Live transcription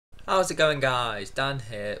How's it going, guys? Dan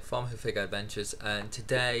here from Who Figure Adventures, and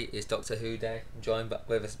today is Doctor Who Day. I'm joined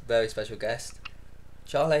with a very special guest,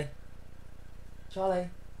 Charlie.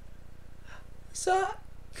 Charlie, what's that?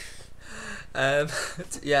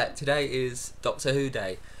 Yeah, today is Doctor Who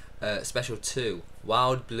Day, Special 2,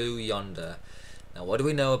 Wild Blue Yonder. Now, what do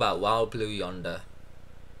we know about Wild Blue Yonder?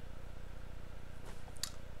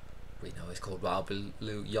 We know it's called Wild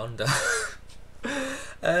Blue Yonder.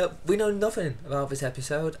 We know nothing about this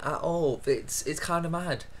episode at all. It's kind of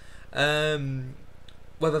mad.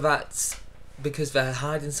 Whether that's because they're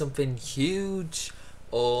hiding something huge,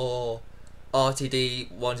 or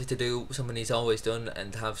RTD wanted to do something he's always done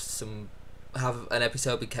and have an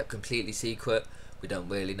episode be kept completely secret. We don't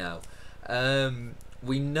really know.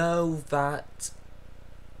 We know that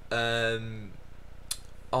RTD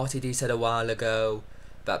said a while ago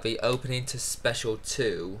that the opening to Special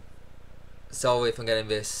 2. Sorry if I'm getting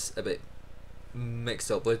this a bit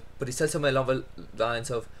mixed up, but he said something along the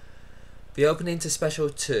lines of the opening to Special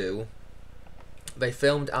 2. They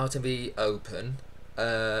filmed out in the open,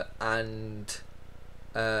 and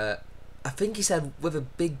I think he said with a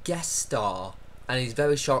big guest star, and he's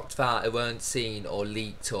very shocked that it weren't seen or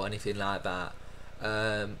leaked or anything like that.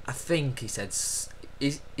 I think he said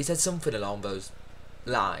something along those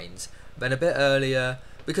lines. Then a bit earlier,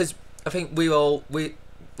 because I think we all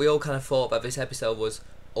kind of thought that this episode was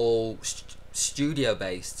all studio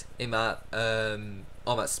based in that on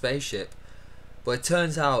that spaceship, but it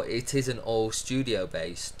turns out it isn't all studio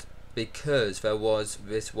based, because there was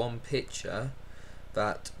this one picture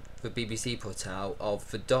that the BBC put out of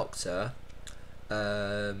the Doctor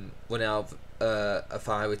running out of a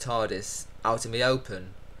fire with TARDIS out in the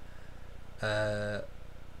open.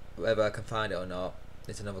 Whether I can find it or not,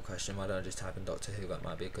 it's another question. Why don't I just type in Doctor Who? That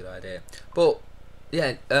might be a good idea. But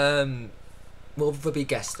yeah, will there be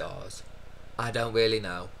guest stars? I don't really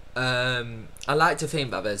know. I like to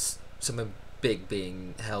think that there's something big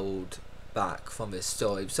being held back from this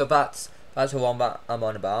story. So that's the one that I'm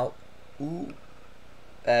on about. Ooh,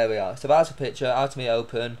 there we are. So that's a picture out in the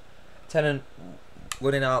open. Tennant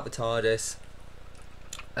running out the TARDIS.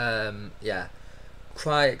 Yeah,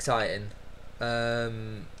 quite exciting.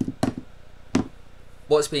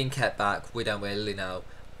 What's being kept back, we don't really know.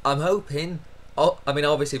 I'm hoping. I mean,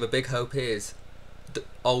 obviously the big hope is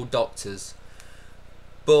old Doctors,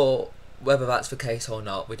 but whether that's the case or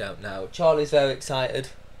not, we don't know. Charlie's very excited.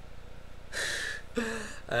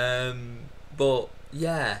 But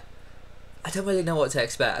yeah, I don't really know what to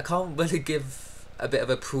expect. I can't really give a bit of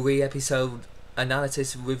a pre-episode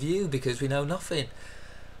analysis review because we know nothing.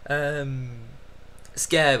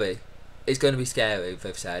 Scary. It's going to be scary,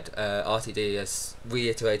 they've said. RTD has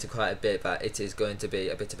reiterated quite a bit that it is going to be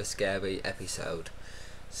a bit of a scary episode.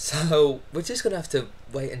 So we're just going to have to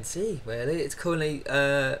wait and see, really. It's currently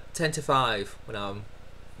 10 to 5 when I'm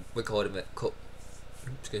recording it.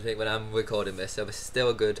 When I'm recording this, so there's still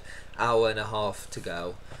a good hour and a half to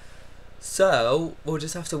go. So we'll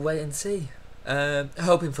just have to wait and see.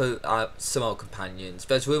 Hoping for some old companions.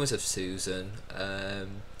 There's rumours of Susan.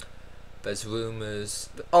 There's rumours.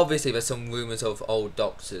 Obviously, there's some rumours of old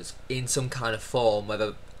Doctors in some kind of form.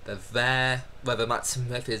 Whether they're there, whether Matt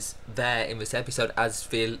Smith is there in this episode as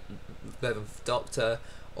the 11th Doctor,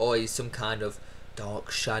 or he's some kind of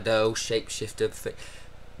dark shadow shapeshifter thing.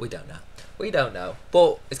 We don't know. We don't know.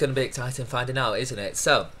 But it's going to be exciting finding out, isn't it?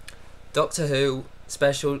 So, Doctor Who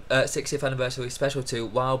special 60th anniversary Special 2,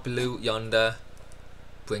 Wild Blue Yonder.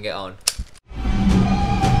 Bring it on.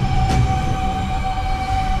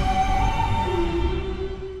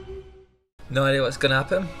 No idea what's going to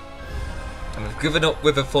happen. I'm giving up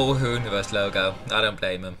with a full Who Universe logo. I don't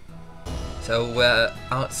blame him. So we're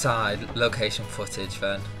outside location footage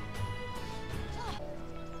then.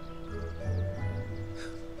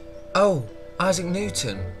 Oh, Isaac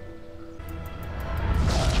Newton.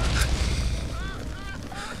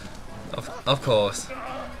 Of course.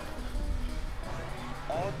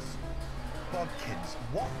 Odds bodkins,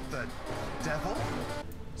 what the devil?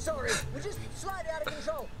 Sorry, we're just slightly out of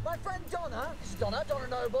control. My friend Donna, Donna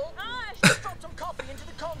Noble, she's dropped some coffee into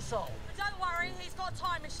the console. But don't worry, he's got a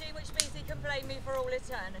time machine, which means he can blame me for all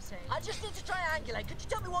eternity. I just need to triangulate. Could you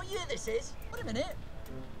tell me what year this is? Wait a minute.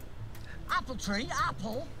 Apple tree,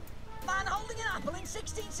 apple. Man holding an apple in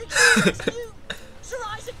 1666. Sir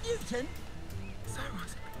Isaac Newton? Sir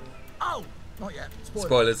Isaac. Oh, not yet.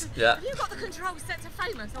 Spoilers, yeah. Have you got the controls set to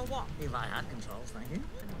famous or what? If I had controls, thank you.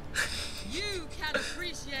 You can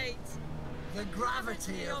appreciate The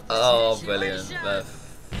gravity of the Oh, situation. brilliant. They're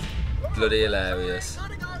bloody hilarious.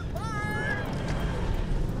 Gotta go. Bye.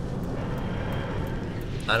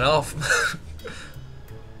 And off.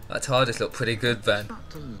 That TARDIS looked pretty good then.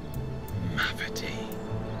 Not to Mavity.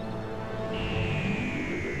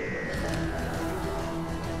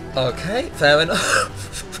 Okay, fair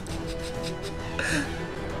enough.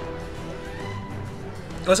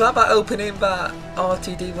 Was that about opening that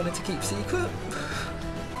RTD wanted to keep secret?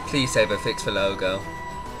 Please say they fixed the logo.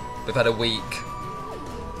 We've had a week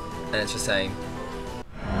and it's the same.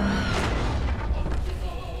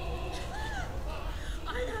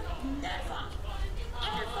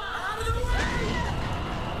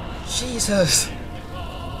 Jesus!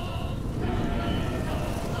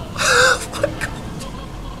 Oh my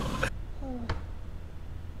god!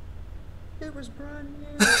 It was brand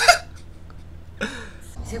new.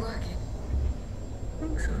 Is it working? I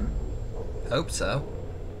think so. Hope so.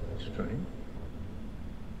 Strange.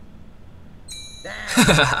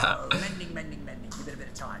 Mending. Give it a bit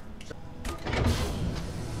of time.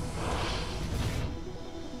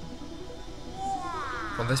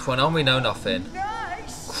 From this point on, we know nothing.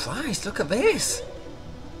 Nice. Christ, look at this!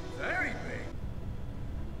 Very big.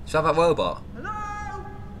 Is that robot? Hello.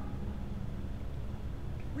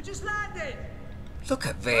 We just landed. Look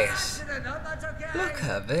at this! Accident, no, that's okay. Look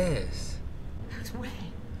at this! That's weird.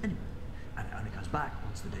 Anyway, and it only comes back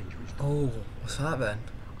once the danger is gone. Oh, what's that then?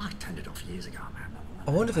 I turned it off years ago, man. I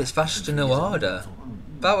wonder if it's faster than Yonder.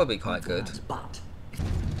 That would be quite good. But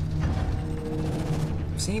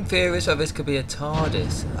I've seen theories that this could be a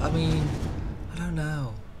TARDIS. I mean, I don't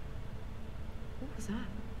know. What was that?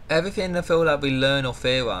 Everything I feel like we learn or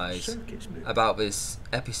theorise about this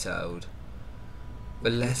episode, the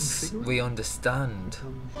less we understand.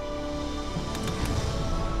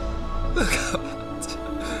 Look at that.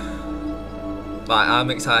 Right, I'm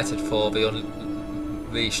excited for the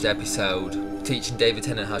Unleashed episode, teaching David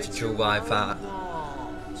Tennant how to drive that.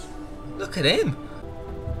 Look at him!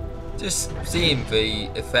 Just seeing the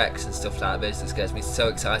effects and stuff like this just gets me so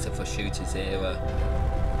excited for Shooter's era.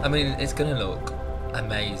 I mean, it's gonna look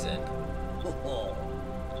amazing. well,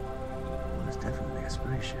 it's definitely a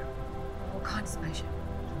spaceship. What kind of spaceship?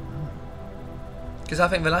 Because I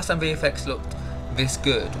think the last time the effects looked this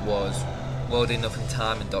good was World Enough in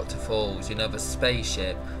Time and Dr. Falls. You know, the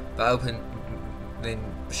spaceship, the opening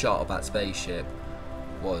shot of that spaceship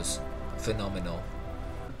was phenomenal.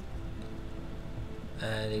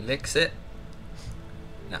 And he licks it.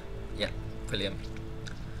 No, yeah, brilliant.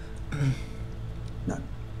 No.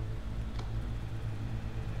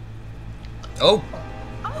 Oh!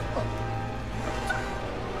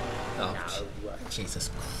 Oh, Jesus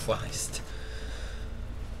Christ.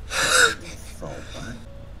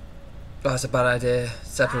 That's a bad idea.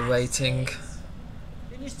 Separating.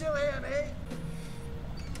 Can you still hear me?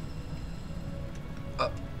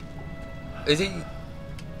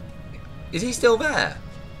 Is he still there?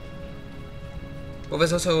 Well,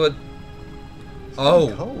 there's also a...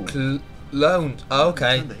 Oh, clone. Oh,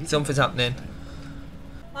 okay, something's happening.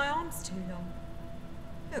 My arm's too long.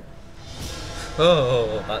 Look.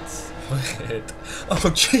 Oh, that's weird.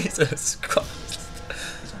 Oh, Jesus Christ.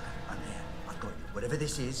 It's okay. I'm here. I've got you. Whatever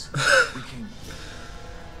this is, we can.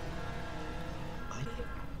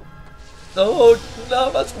 Oh, no,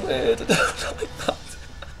 that's weird. I don't like that.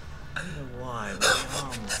 I don't know why my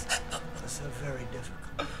arms are so very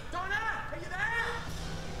difficult. Donna, are you there?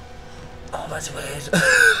 Oh, that's weird.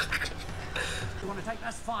 You want to take?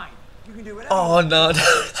 That's fine. You can do whatever. Oh, no.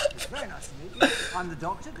 It's very nice to meet you. I'm the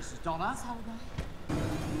doctor. This is Donna.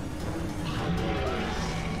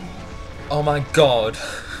 Oh my god.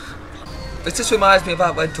 This just reminds me of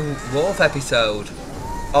that Mental Wolf episode.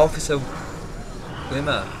 Officer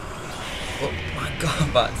Wimmer. Oh my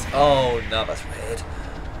god, that's... Oh no, that's weird.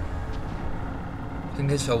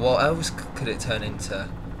 Fingers for what else could it turn into?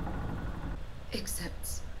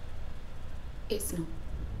 Except it's not.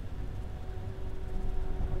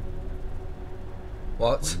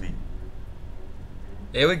 What? What do you mean?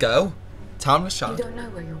 Here we go. Timeless You child. don't know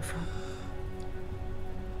where you're from.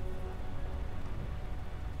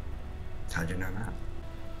 How do you know that?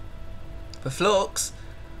 The flux?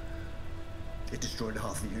 It destroyed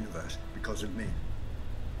half the universe because of me.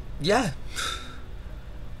 Yeah.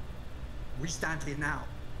 We stand here now,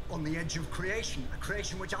 on the edge of creation, a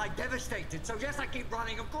creation which I devastated. So yes, I keep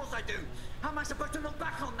running, of course I do. How am I supposed to look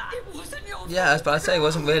back on that? It wasn't your Yeah, I was about to say it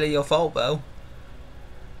wasn't really your fault though.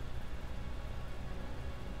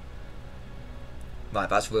 Right,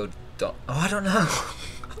 that's real Oh, I don't know.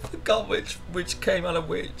 I forgot which came out of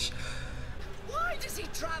which. Why does he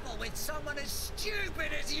travel with someone as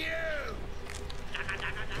stupid as you?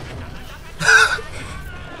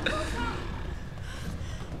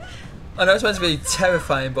 I know it's meant to be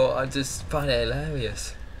terrifying, but I just find it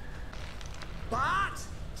hilarious. But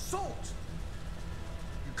salt.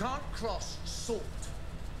 You can't cross salt.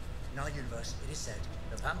 In our universe, it is said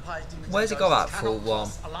that vampires, demons, Where's he and got ghosts that full cannot one?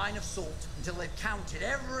 cross a line of salt until they've counted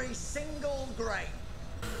every single grain.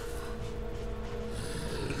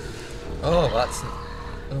 Oh, that's...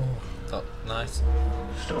 Oh, nice.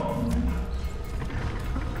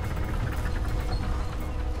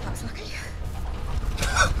 That's lucky.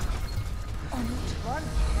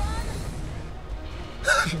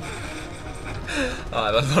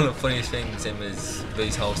 Alright, that's one of the funniest things in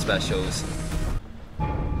these whole specials.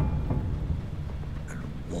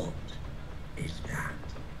 What is that?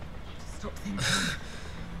 Stop thinking.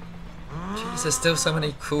 Jeez, there's still so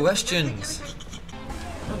many questions.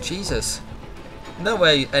 Oh, Jesus. No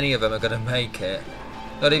way any of them are going to make it.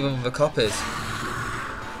 Not even the copies.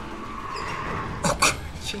 Oh,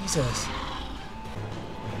 Jesus.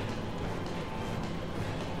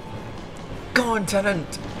 Go on,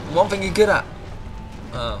 Tenant. One thing you're good at.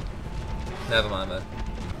 Oh. Never mind, then.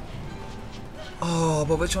 Oh,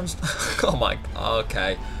 but which one's... Oh, my...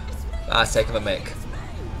 Okay. That's taking a mick.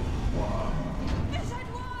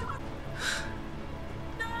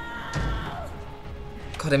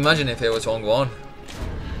 God, imagine if it was wrong one.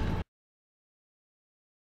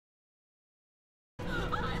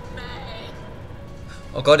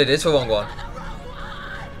 Oh God, it is the wrong one.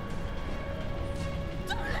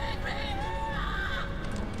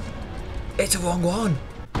 It's the wrong one.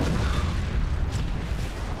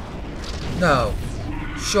 No.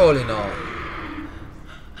 Surely not.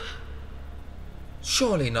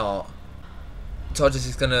 Surely not. Todges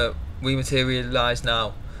is gonna rematerialise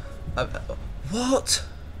now. What?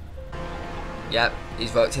 Yep,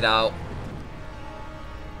 he's worked it out.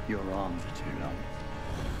 You're on for too long.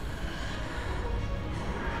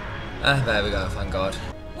 Ah, there we go, thank God.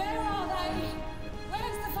 Where are they?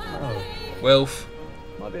 Where's the family? Wilf.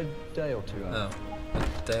 Might be a day or two out. Oh, a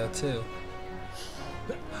day or two.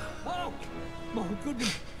 Oh, my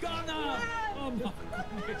goodness, Donna! Oh my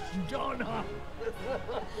goodness, Donna!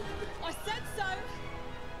 I said so.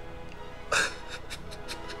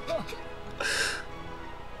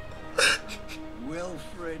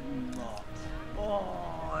 Wilfred Mott.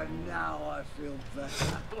 Oh, now I feel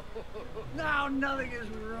better. Now nothing is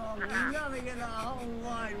wrong. Nothing in the whole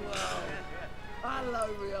wide world. Hello,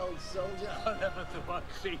 me old soldier. I never thought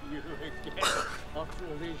I'd see you again after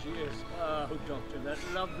all these years. Oh, Doctor, that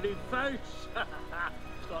lovely face.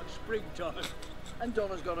 It's like springtime. And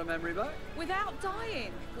Donna's got her memory back. Without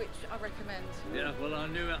dying, which I recommend. Yeah, well, I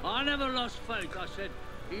knew it. I never lost faith. I said,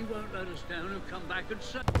 he won't let us down and come back and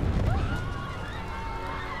say...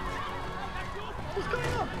 What's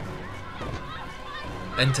going on?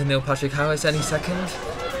 Enter Neil Patrick Harris any second.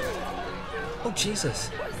 Oh, Jesus.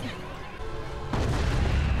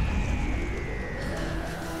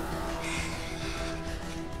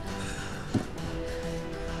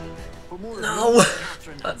 No!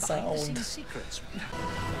 That sound.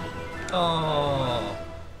 Oh.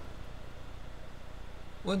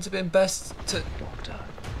 Wouldn't it have been best to... Doctor,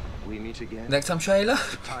 we meet again. Next time trailer?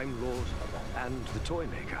 The Time Lord and the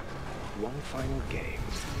Toymaker. One final game.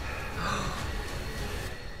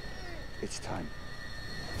 It's time.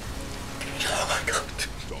 Oh my God.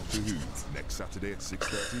 Doctor Who, next Saturday at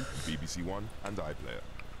 6:30, BBC One and iPlayer.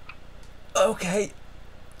 Okay.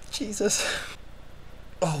 Jesus.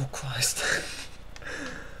 Oh, Christ.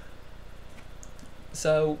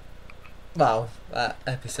 So, wow, that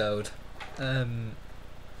episode.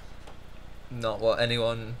 Not what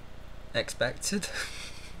anyone expected.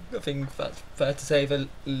 I think that's fair to say the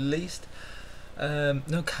least.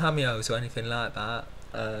 No cameos or anything like that.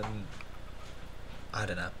 I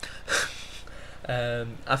don't know.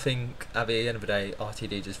 I think at the end of the day,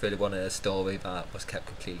 RTD just really wanted a story that was kept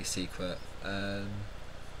completely secret.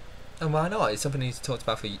 And why not? It's something he's talked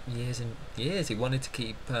about for years and years. He wanted to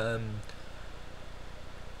keep.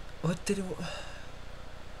 What did he?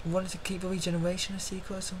 He wanted to keep the regeneration a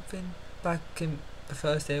secret or something back in the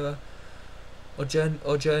first era, or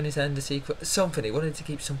Journey's End a secret. Something he wanted to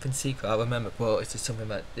keep something secret. I remember, but it's just something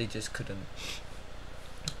that he just couldn't.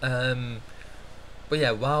 But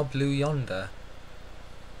yeah, Wild Blue Yonder.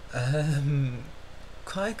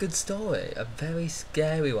 Quite a good story, a very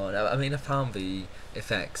scary one. I mean, I found the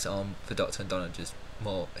effects on the Doctor and Donna just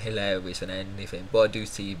more hilarious than anything, but I do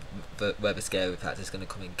see where the scary factor is going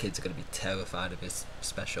to come in. Kids are going to be terrified of this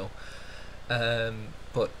special.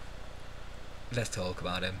 But let's talk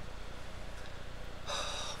about him.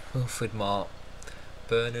 Wilfred Mott,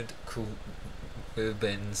 Bernard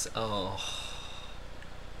Rubens. Oh,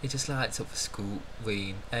 he just lights up the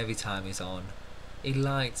screen every time he's on. He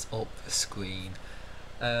lights up the screen.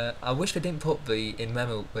 I wish they didn't put the in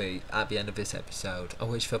memory at the end of this episode. I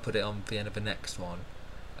wish they put it on the end of the next one.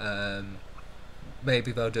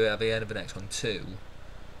 maybe they'll do it at the end of the next one too.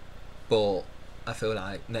 But I feel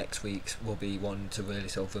like next week's will be one to really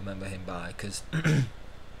sort of remember him by, because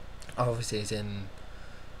obviously he's in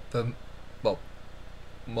the, well,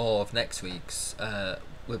 more of next week's,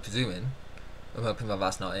 we're presuming. I'm hoping that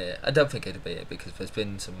that's not it. I don't think it'll be it, because there's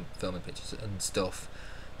been some filming pictures and stuff.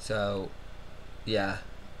 So, yeah.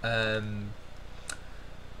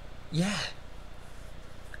 Yeah.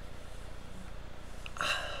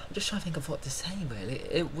 I'm just trying to think of what to say, really.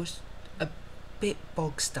 It was a bit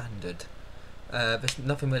bog standard. There's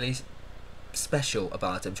nothing really special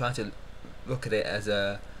about it. I'm trying to look at it as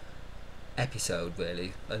a episode,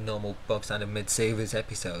 really. A normal bog standard mid-series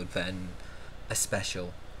episode, then a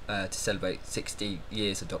special. To celebrate 60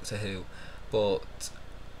 years of Doctor Who, but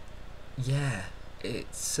yeah,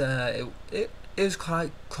 it's it was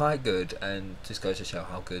quite good, and just goes to show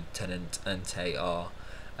how good Tennant and Tate are.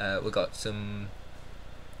 We got some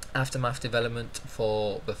aftermath development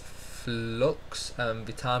for the Flux,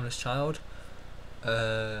 the Timeless Child,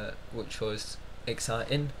 which was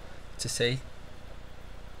exciting to see.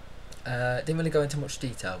 Didn't really go into much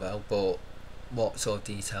detail though, but what sort of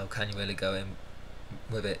detail can you really go in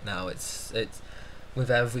with it now? It's with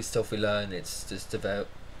every stuff we learn, it's just about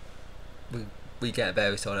we get a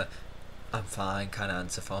very sort of I'm fine kind of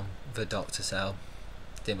answer from the Doctor, so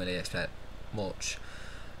didn't really expect much.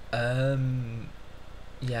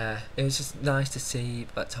 Yeah, it was just nice to see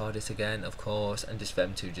that TARDIS again, of course, and just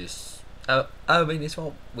them to just I mean, it's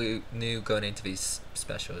what we knew going into these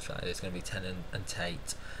specials, right? It's going to be Tennant and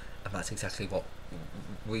Tate, and that's exactly what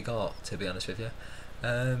we got, to be honest with you.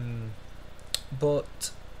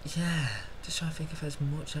 But yeah, just trying to think if there's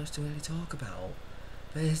much else to really talk about.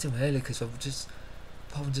 There isn't really, because we've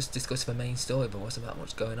probably just discussed the main story, but wasn't that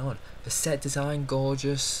much going on. The set design,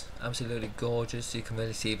 gorgeous, absolutely gorgeous. You can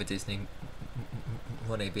really see the Disney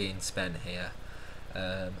money being spent here.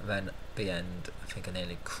 Then at the end, I think I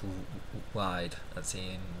nearly cried at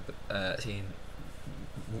seeing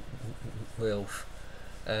Wilf.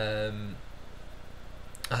 I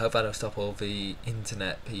hope that'll stop all the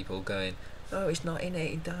internet people going, oh, it's not in it,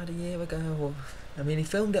 he died a year ago. I mean, he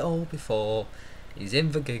filmed it all before, he's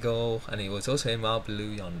in the giggle, and he was also in Wild Blue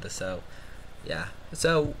Yonder, so yeah.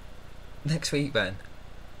 So next week then,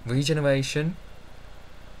 Regeneration.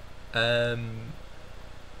 I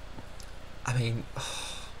mean,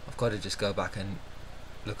 I've got to just go back and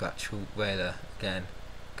look at trailer again,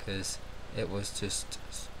 because it was just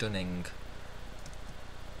stunning.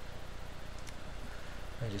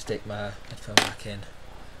 Let me just take my headphone back in.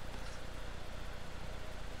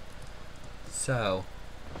 So,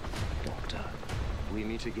 Doctor, we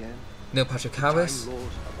meet again. Neil Patrick Harris. Time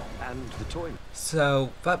Lord and the toy.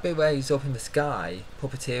 So that bit where he's up in the sky,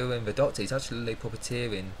 puppeteering the Doctor, he's actually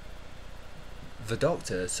puppeteering the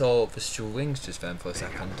Doctor. So the strings just then for a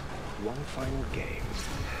second. One final game.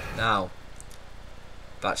 Now,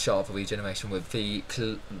 that shot of the Regeneration with the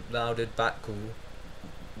clouded background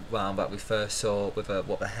that we first saw with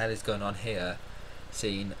what the hell is going on here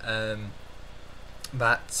scene.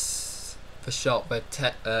 That's the shot where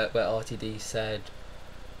RTD said,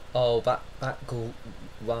 oh, that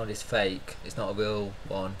background is fake, it's not a real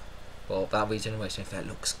one, but that Regeneration effect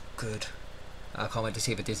looks good. I can't wait to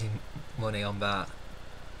see the Disney money on that.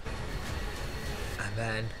 And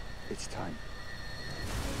then It's time.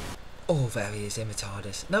 oh, there he is in the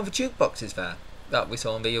TARDIS. Now the jukebox is there that we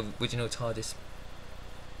saw in the original TARDIS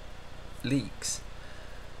leaks,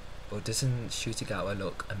 but doesn't Shutigawa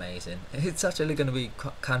look amazing? It's actually going to be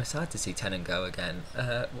kind of sad to see Tennant go again.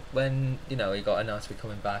 When, you know, he got announced to be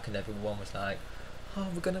coming back and everyone was like, oh,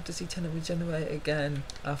 we're going to have to see Tennant regenerate again.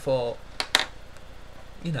 I thought,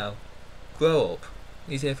 you know, grow up.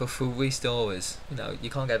 He's here for 3 stories. You know, you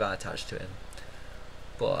can't get that attached to him.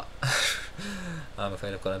 But I'm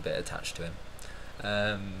afraid I've got a bit attached to him.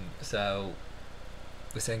 So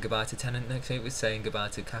we're saying goodbye to Tennant next week. We're saying goodbye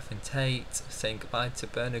to Catherine Tate. Saying goodbye to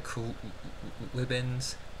Bernard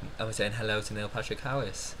Cribbins. And we're saying hello to Neil Patrick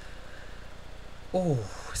Harris. Oh,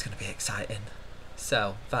 it's going to be exciting.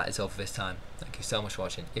 So that is all for this time. Thank you so much for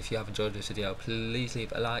watching. If you have enjoyed this video, please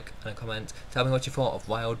leave a like and a comment. Tell me what you thought of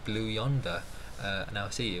Wild Blue Yonder. And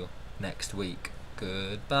I'll see you next week.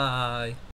 Goodbye.